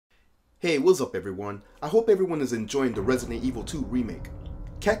Hey, what's up everyone? I hope everyone is enjoying the Resident Evil 2 remake.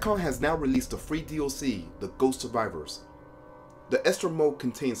 Capcom has now released a free DLC, The Ghost Survivors. The extra mode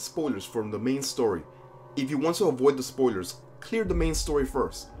contains spoilers from the main story. If you want to avoid the spoilers, clear the main story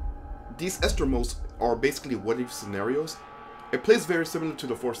first. These extra modes are basically what-if scenarios. It plays very similar to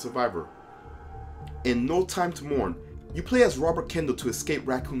the fourth Survivor. In No Time to Mourn, you play as Robert Kendall to escape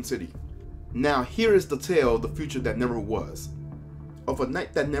Raccoon City. Now here is the tale of the future that never was. Of a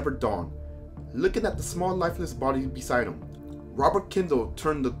night that never dawned, looking at the small lifeless body beside him, Robert Kendall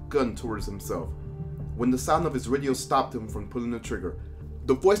turned the gun towards himself. When the sound of his radio stopped him from pulling the trigger,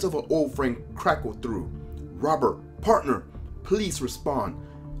 the voice of an old friend crackled through. "Robert, partner, please respond.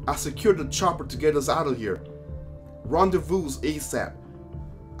 I secured the chopper to get us out of here. Rendezvous ASAP.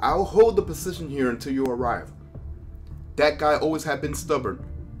 I'll hold the position here until you arrive." That guy always had been stubborn.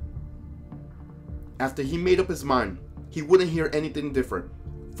 After he made up his mind, he wouldn't hear anything different.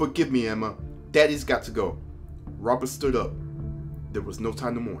 "Forgive me, Emma. Daddy's got to go." Robert stood up. There was no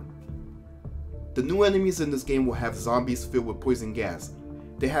time to mourn. The new enemies in this game will have zombies filled with poison gas.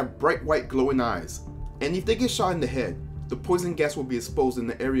 They have bright white glowing eyes, and if they get shot in the head, the poison gas will be exposed in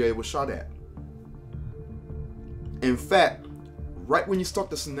the area it was shot at. In fact, right when you start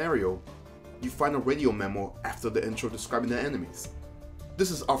the scenario, you find a radio memo after the intro describing the enemies. "This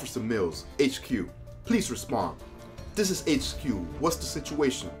is Officer Mills, HQ. Please respond. This is HQ. What's the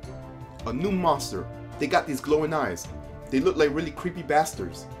situation? A new monster. They got these glowing eyes. They look like really creepy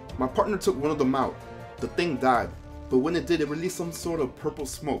bastards. My partner took one of them out. The thing died, but when it did, it released some sort of purple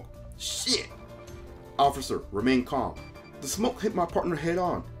smoke. Shit! Officer, remain calm. The smoke hit my partner head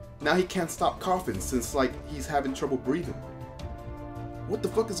on. Now he can't stop coughing since he's having trouble breathing. What the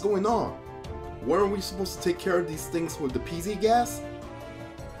fuck is going on? Weren't we supposed to take care of these things with the PZ gas?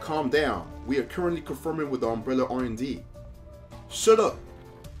 Calm down. We are currently confirming with the Umbrella R&D. Shut up.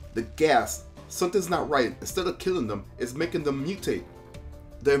 The gas. Something's not right. Instead of killing them, it's making them mutate.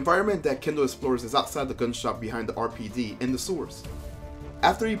 The environment that Kendall explores is outside the gun shop behind the RPD and the sewers.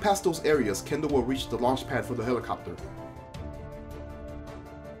 After you pass those areas, Kendall will reach the launch pad for the helicopter.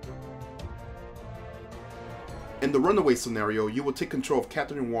 In the runaway scenario, you will take control of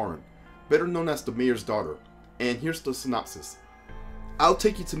Catherine Warren, better known as the mayor's daughter. And here's the synopsis. I'll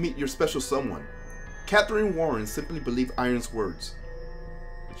take you to meet your special someone. Catherine Warren simply believed Iron's words.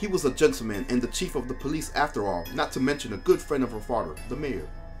 He was a gentleman and the chief of the police after all, not to mention a good friend of her father, the mayor.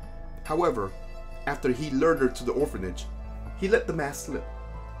 However, after he lured her to the orphanage, he let the mask slip.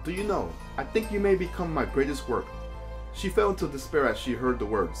 "Do you know, I think you may become my greatest work." She fell into despair as she heard the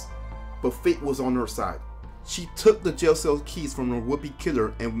words, but fate was on her side. She took the jail cell keys from her would-be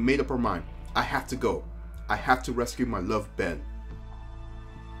killer and made up her mind. "I have to go. I have to rescue my loved Ben."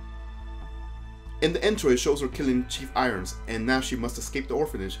 In the intro, it shows her killing Chief Irons, and now she must escape the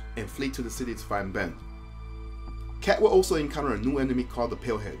orphanage and flee to the city to find Ben. Kat will also encounter a new enemy called the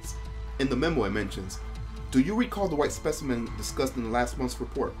Paleheads. In the memo it mentions, "Do you recall the white specimen discussed in the last month's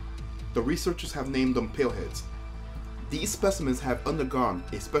report? The researchers have named them Paleheads. These specimens have undergone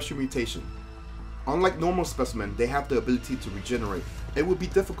a special mutation. Unlike normal specimens, they have the ability to regenerate. It would be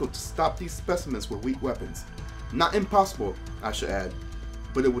difficult to stop these specimens with weak weapons. Not impossible, I should add,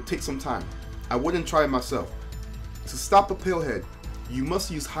 but it would take some time. I wouldn't try it myself. To stop a Palehead, you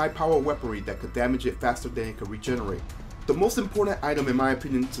must use high-power weaponry that could damage it faster than it could regenerate. The most important item in my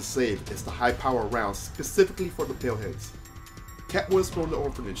opinion to save is the high-power rounds specifically for the Paleheads." Kat will explore the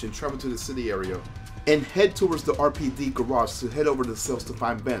orphanage and travel to the city area, and head towards the RPD garage to head over the cells to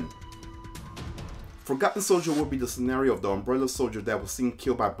find Ben. Forgotten Soldier will be the scenario of the Umbrella soldier that was seen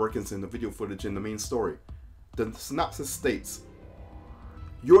killed by Birkins in the video footage in the main story. The synopsis states,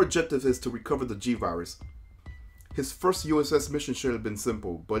 "Your objective is to recover the G-Virus." His first USS mission should have been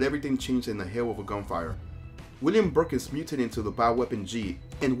simple, but everything changed in the hail of a gunfire. William Birkins mutated into the bioweapon G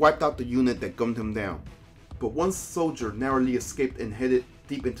and wiped out the unit that gunned him down. But one soldier narrowly escaped and headed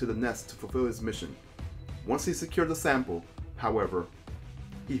deep into the nest to fulfill his mission. Once he secured the sample, however,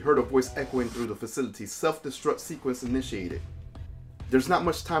 he heard a voice echoing through the facility's self-destruct sequence initiated. There's not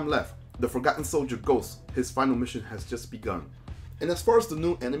much time left. The Forgotten Soldier Ghost, his final mission has just begun. And as far as the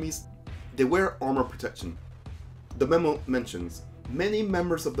new enemies, they wear armor protection. The memo mentions, many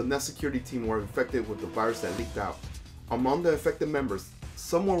members of the Nest security team were infected with the virus that leaked out. Among the infected members,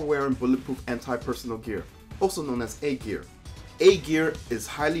 some were wearing bulletproof anti-personnel gear, also known as A gear. A gear is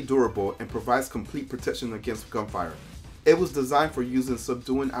highly durable and provides complete protection against gunfire. It was designed for use in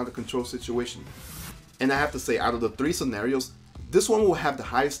subduing out-of-control situations. And I have to say, out of the 3 scenarios, this one will have the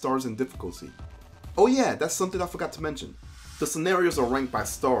highest stars in difficulty. Oh yeah, that's something I forgot to mention. The scenarios are ranked by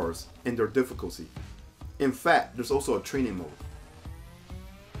stars in their difficulty. In fact, there's also a training mode.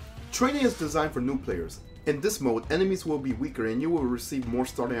 Training is designed for new players. In this mode, enemies will be weaker and you will receive more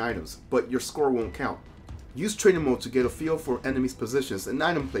starting items, but your score won't count. Use training mode to get a feel for enemies' positions and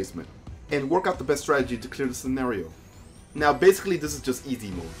item placement, and work out the best strategy to clear the scenario. Now basically this is just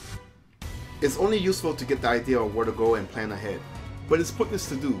easy mode. It's only useful to get the idea of where to go and plan ahead, but it's pointless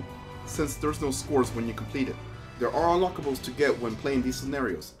to do, since there's no scores when you complete it. There are unlockables to get when playing these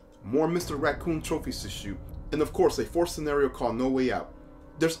scenarios, more Mr. Raccoon trophies to shoot, and of course a fourth scenario called No Way Out.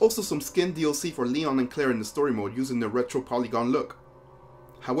 There's also some skin DLC for Leon and Claire in the story mode using the retro polygon look.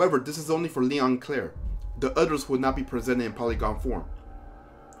 However, this is only for Leon and Claire. The others would not be presented in polygon form.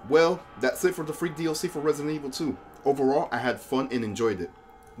 Well, that's it for the free DLC for Resident Evil 2. Overall, I had fun and enjoyed it.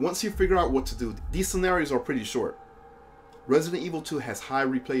 Once you figure out what to do, these scenarios are pretty short. Resident Evil 2 has high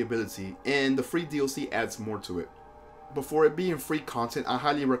replayability and the free DLC adds more to it. But for it being free content, I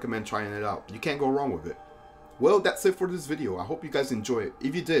highly recommend trying it out. You can't go wrong with it. Well, that's it for this video. I hope you guys enjoy it.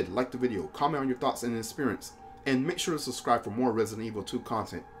 If you did, like the video, comment on your thoughts and experience, and make sure to subscribe for more Resident Evil 2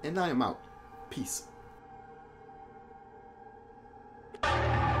 content. And I am out. Peace.